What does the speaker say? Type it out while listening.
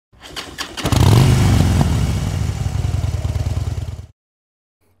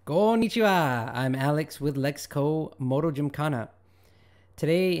Konnichiwa! I'm Alex with Lexco Moto Gymkhana.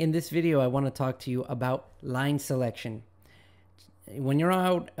 Today in this video, I want to talk to you about line selection. When you're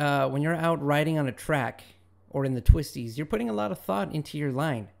out riding on a track or in the twisties, you're putting a lot of thought into your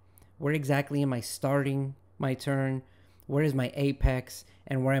line. Where exactly am I starting my turn? Where is my apex?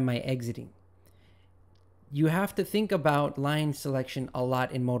 And where am I exiting? You have to think about line selection a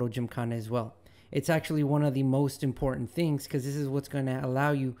lot in Moto Gymkhana as well. It's actually one of the most important things because this is what's going to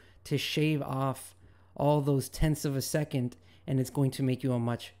allow you to shave off all those tenths of a second, and it's going to make you a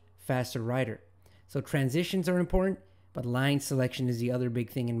much faster rider. So transitions are important, but line selection is the other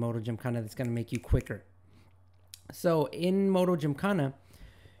big thing in Moto Gymkhana that's going to make you quicker. So in Moto Gymkhana,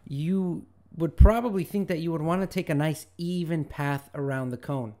 you would probably think that you would want to take a nice even path around the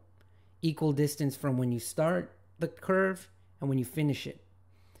cone, equal distance from when you start the curve and when you finish it.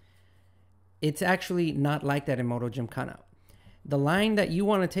 It's actually not like that in Moto Gymkhana. The line that you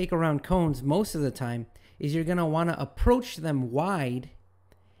want to take around cones most of the time is you're going to want to approach them wide,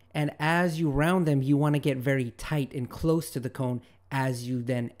 and as you round them, you want to get very tight and close to the cone as you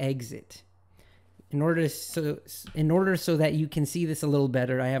then exit. In order so that you can see this a little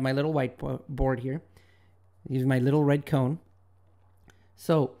better, I have my little whiteboard here. Use my little red cone.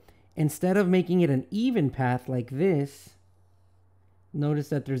 So instead of making it an even path like this, notice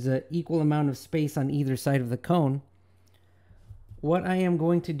that there's an equal amount of space on either side of the cone. What I am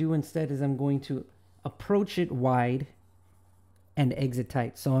going to do instead is I'm going to approach it wide and exit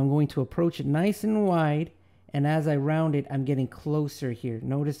tight. So I'm going to approach it nice and wide, and as I round it, I'm getting closer here.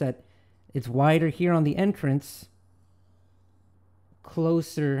 Notice that it's wider here on the entrance,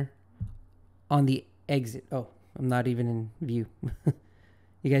 closer on the exit. Oh, I'm not even in view.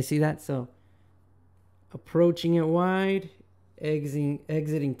 You guys see that? So approaching it wide,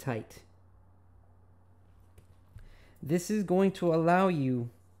 exiting tight. This is going to allow you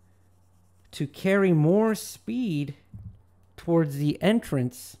to carry more speed towards the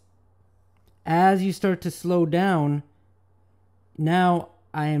entrance. As you start to slow down, now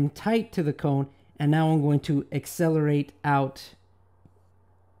I am tight to the cone, and now I'm going to accelerate out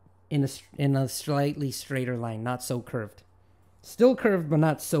in a slightly straighter line, not so curved. Still curved, but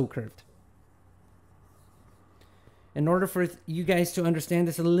not so curved. In order for you guys to understand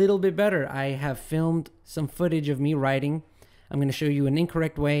this a little bit better, I have filmed some footage of me riding. I'm going to show you an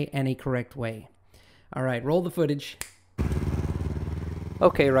incorrect way and a correct way. All right, roll the footage.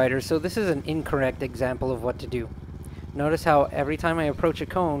 Okay, riders, so this is an incorrect example of what to do. Notice how every time I approach a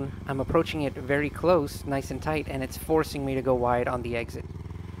cone, I'm approaching it very close, nice and tight, and it's forcing me to go wide on the exit.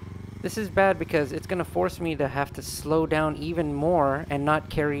 This is bad because it's going to force me to have to slow down even more and not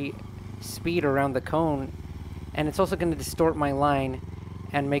carry speed around the cone. And it's also going to distort my line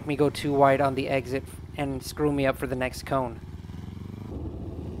and make me go too wide on the exit and screw me up for the next cone.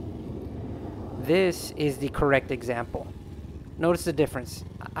 This is the correct example. Notice the difference.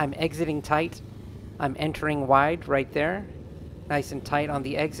 I'm exiting tight. I'm entering wide right there. Nice and tight on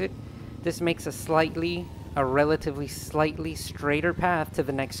the exit. This makes a relatively slightly straighter path to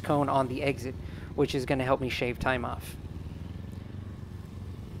the next cone on the exit, which is going to help me shave time off.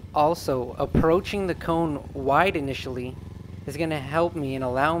 Also, approaching the cone wide initially is going to help me and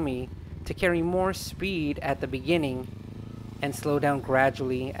allow me to carry more speed at the beginning and slow down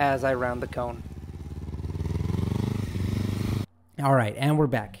gradually as I round the cone. All right, and we're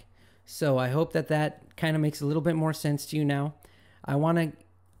back. So I hope that kind of makes a little bit more sense to you now. I want to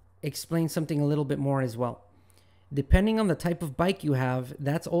explain something a little bit more as well. Depending on the type of bike you have,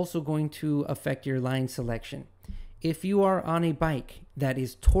 that's also going to affect your line selection. If you are on a bike that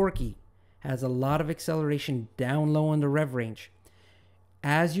is torquey, has a lot of acceleration down low in the rev range,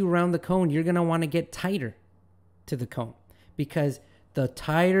 as you round the cone, you're going to want to get tighter to the cone, because the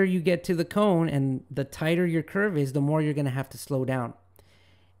tighter you get to the cone and the tighter your curve is, the more you're going to have to slow down.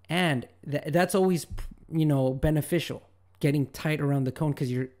 And that's always, beneficial, getting tight around the cone,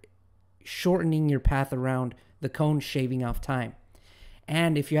 because you're shortening your path around the cone, shaving off time.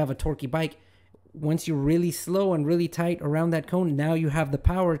 And if you have a torquey bike, once you're really slow and really tight around that cone, now you have the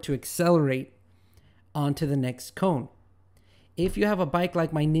power to accelerate onto the next cone. If you have a bike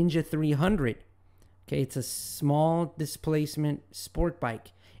like my Ninja 300, okay, it's a small displacement sport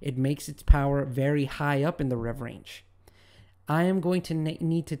bike. It makes its power very high up in the rev range. I am going to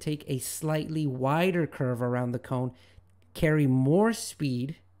need to take a slightly wider curve around the cone, carry more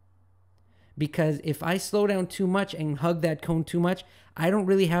speed, because if I slow down too much and hug that cone too much, I don't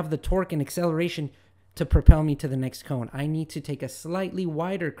really have the torque and acceleration to propel me to the next cone. I need to take a slightly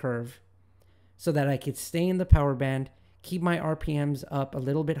wider curve so that I could stay in the power band, keep my RPMs up a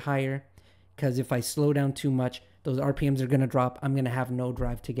little bit higher, because if I slow down too much, those RPMs are going to drop. I'm going to have no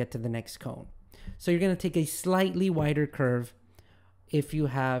drive to get to the next cone. So you're going to take a slightly wider curve if you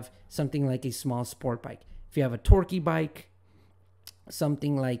have something like a small sport bike. If you have a torquey bike,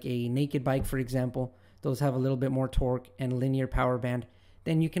 something like a naked bike, for example, those have a little bit more torque and linear power band,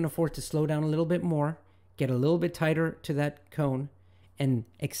 then you can afford to slow down a little bit more, get a little bit tighter to that cone, and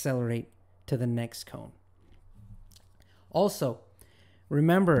accelerate to the next cone. Also,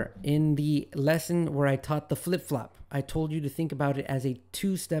 remember in the lesson where I taught the flip-flop, I told you to think about it as a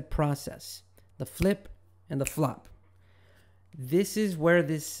two-step process, the flip and the flop. This is where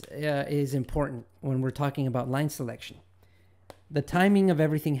this is important when we're talking about line selection. The timing of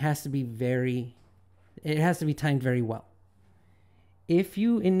everything has to be timed very well. If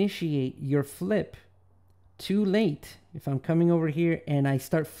you initiate your flip too late, if I'm coming over here and I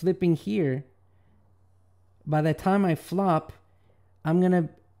start flipping here, by the time I flop,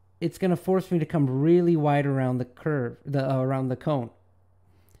 it's gonna force me to come really wide around the curve, around the cone.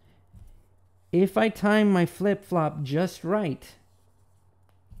 If I time my flip flop just right,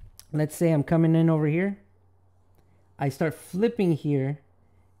 let's say I'm coming in over here, I start flipping here,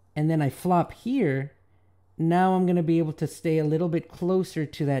 and then I flop here, now I'm gonna be able to stay a little bit closer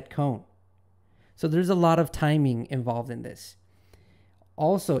to that cone. So there's a lot of timing involved in this.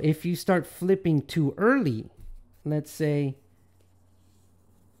 Also, if you start flipping too early, let's say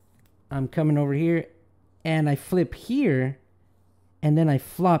I'm coming over here and I flip here and then I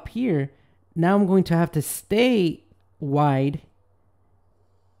flop here, now I'm going to have to stay wide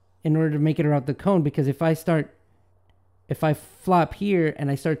in order to make it around the cone, because if I flop here and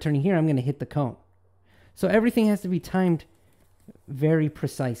I start turning here, I'm going to hit the cone. So everything has to be timed very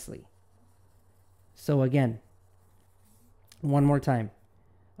precisely. So again, one more time.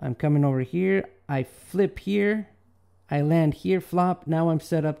 I'm coming over here, I flip here, I land here, flop. Now I'm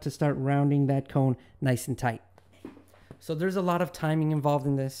set up to start rounding that cone nice and tight. So there's a lot of timing involved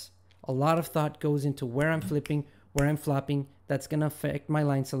in this. A lot of thought goes into where I'm flipping, where I'm flopping. That's going to affect my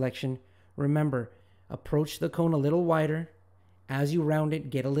line selection. Remember, approach the cone a little wider. As you round it,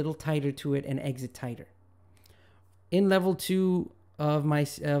 get a little tighter to it and exit tighter. In level 2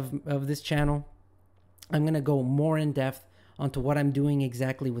 of this channel, I'm going to go more in depth onto what I'm doing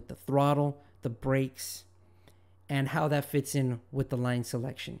exactly with the throttle, the brakes, and how that fits in with the line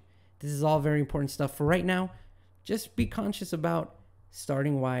selection. This is all very important stuff. For right now, just be conscious about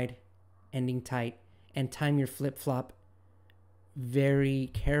starting wide, ending tight, and time your flip-flop very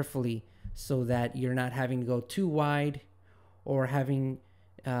carefully so that you're not having to go too wide or having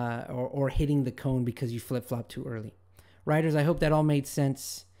or hitting the cone because you flip-flop too early. Riders, I hope that all made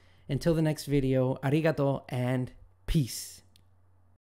sense. Until the next video, arigato and peace.